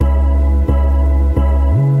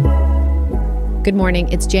Good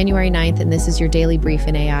morning, it's January 9th, and this is your daily brief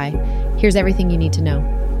in AI. Here's everything you need to know.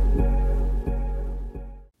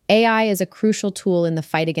 AI is a crucial tool in the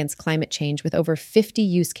fight against climate change with over 50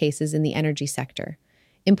 use cases in the energy sector.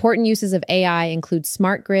 Important uses of AI include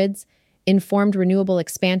smart grids, informed renewable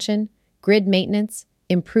expansion, grid maintenance,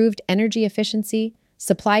 improved energy efficiency,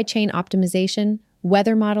 supply chain optimization,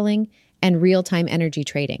 weather modeling, and real-time energy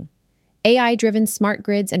trading. AI-driven smart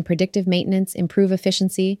grids and predictive maintenance improve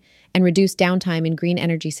efficiency and reduce downtime in green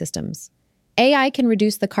energy systems. AI can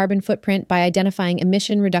reduce the carbon footprint by identifying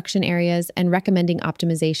emission reduction areas and recommending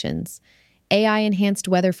optimizations. AI-enhanced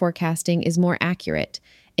weather forecasting is more accurate,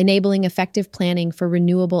 enabling effective planning for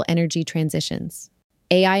renewable energy transitions.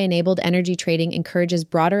 AI-enabled energy trading encourages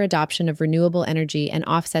broader adoption of renewable energy and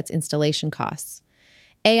offsets installation costs.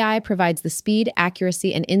 AI provides the speed,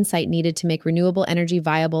 accuracy, and insight needed to make renewable energy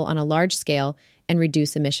viable on a large scale and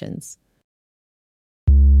reduce emissions.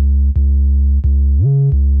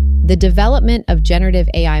 The development of generative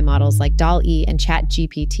AI models like DALL-E and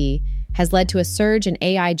ChatGPT has led to a surge in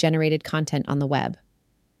AI-generated content on the web.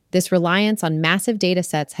 This reliance on massive data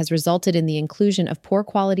sets has resulted in the inclusion of poor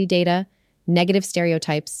quality data, negative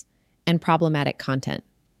stereotypes, and problematic content.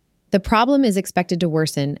 The problem is expected to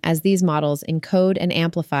worsen as these models encode and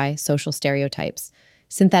amplify social stereotypes.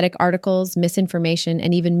 Synthetic articles, misinformation,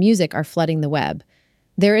 and even music are flooding the web.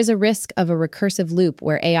 There is a risk of a recursive loop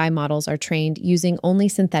where AI models are trained using only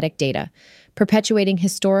synthetic data, perpetuating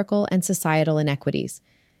historical and societal inequities.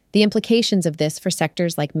 The implications of this for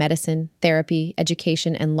sectors like medicine, therapy,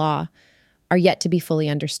 education, and law are yet to be fully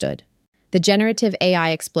understood. The generative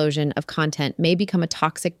AI explosion of content may become a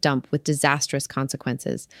toxic dump with disastrous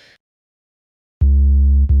consequences.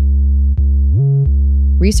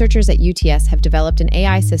 Researchers at UTS have developed an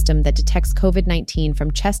AI system that detects COVID-19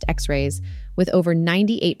 from chest X-rays with over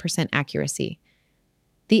 98% accuracy.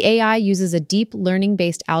 The AI uses a deep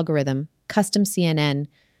learning-based algorithm, custom CNN,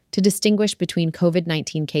 to distinguish between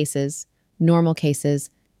COVID-19 cases, normal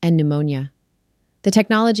cases, and pneumonia. The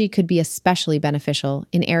technology could be especially beneficial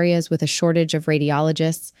in areas with a shortage of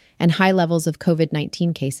radiologists and high levels of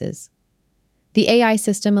COVID-19 cases. The AI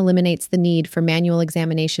system eliminates the need for manual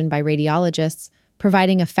examination by radiologists,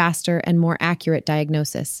 providing a faster and more accurate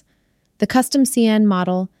diagnosis. The custom CN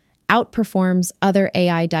model outperforms other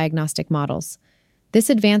AI diagnostic models. This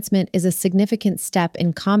advancement is a significant step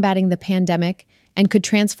in combating the pandemic and could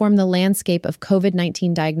transform the landscape of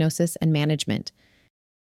COVID-19 diagnosis and management.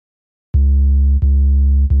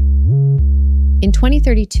 In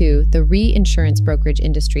 2032, the reinsurance brokerage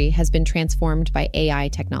industry has been transformed by AI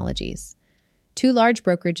technologies. 2 large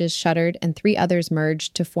brokerages shuttered and 3 others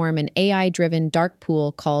merged to form an AI-driven dark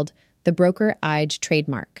pool called the Broker Ige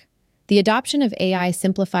trademark. The adoption of AI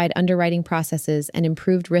simplified underwriting processes and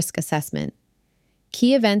improved risk assessment.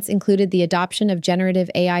 Key events included the adoption of generative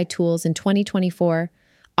AI tools in 2024,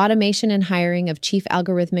 automation and hiring of chief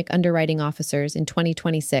algorithmic underwriting officers in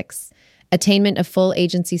 2026, attainment of full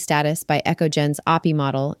agency status by Ecogen's OPI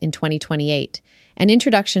model in 2028, and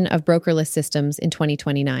introduction of brokerless systems in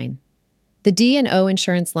 2029. The D&O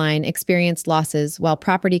insurance line experienced losses while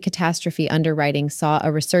property catastrophe underwriting saw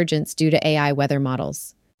a resurgence due to AI weather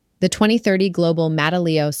models. The 2030 global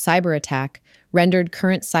Mataleo cyber attack rendered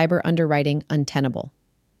current cyber underwriting untenable.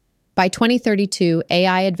 By 2032,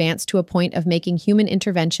 AI advanced to a point of making human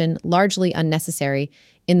intervention largely unnecessary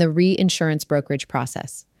in the reinsurance brokerage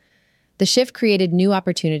process. The shift created new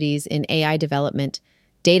opportunities in AI development,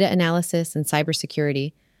 data analysis, and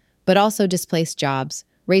cybersecurity, but also displaced jobs,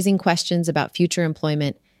 raising questions about future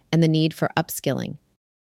employment and the need for upskilling.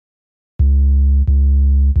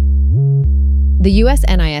 The U.S.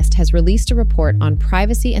 NIST has released a report on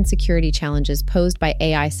privacy and security challenges posed by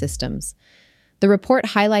AI systems. The report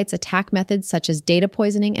highlights attack methods such as data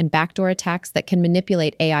poisoning and backdoor attacks that can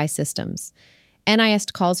manipulate AI systems.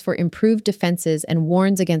 NIST calls for improved defenses and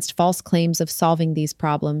warns against false claims of solving these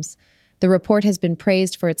problems. The report has been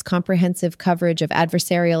praised for its comprehensive coverage of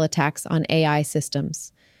adversarial attacks on AI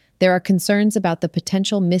systems. There are concerns about the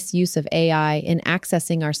potential misuse of AI in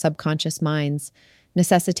accessing our subconscious minds,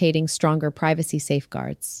 necessitating stronger privacy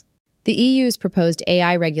safeguards. The EU's proposed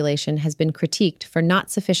AI regulation has been critiqued for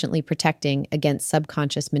not sufficiently protecting against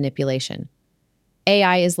subconscious manipulation.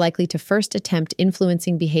 AI is likely to first attempt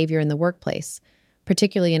influencing behavior in the workplace,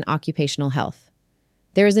 particularly in occupational health.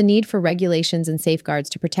 There is a need for regulations and safeguards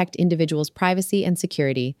to protect individuals' privacy and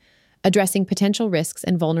security, addressing potential risks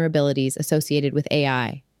and vulnerabilities associated with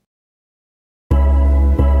AI.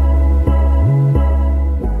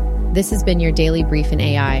 This has been your Daily Brief in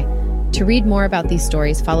AI. To read more about these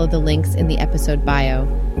stories, follow the links in the episode bio.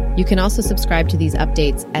 You can also subscribe to these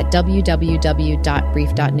updates at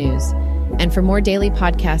www.brief.news. And for more daily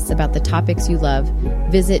podcasts about the topics you love,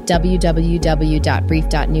 visit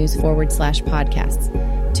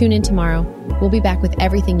www.brief.news/podcasts. Tune in tomorrow. We'll be back with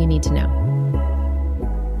everything you need to know.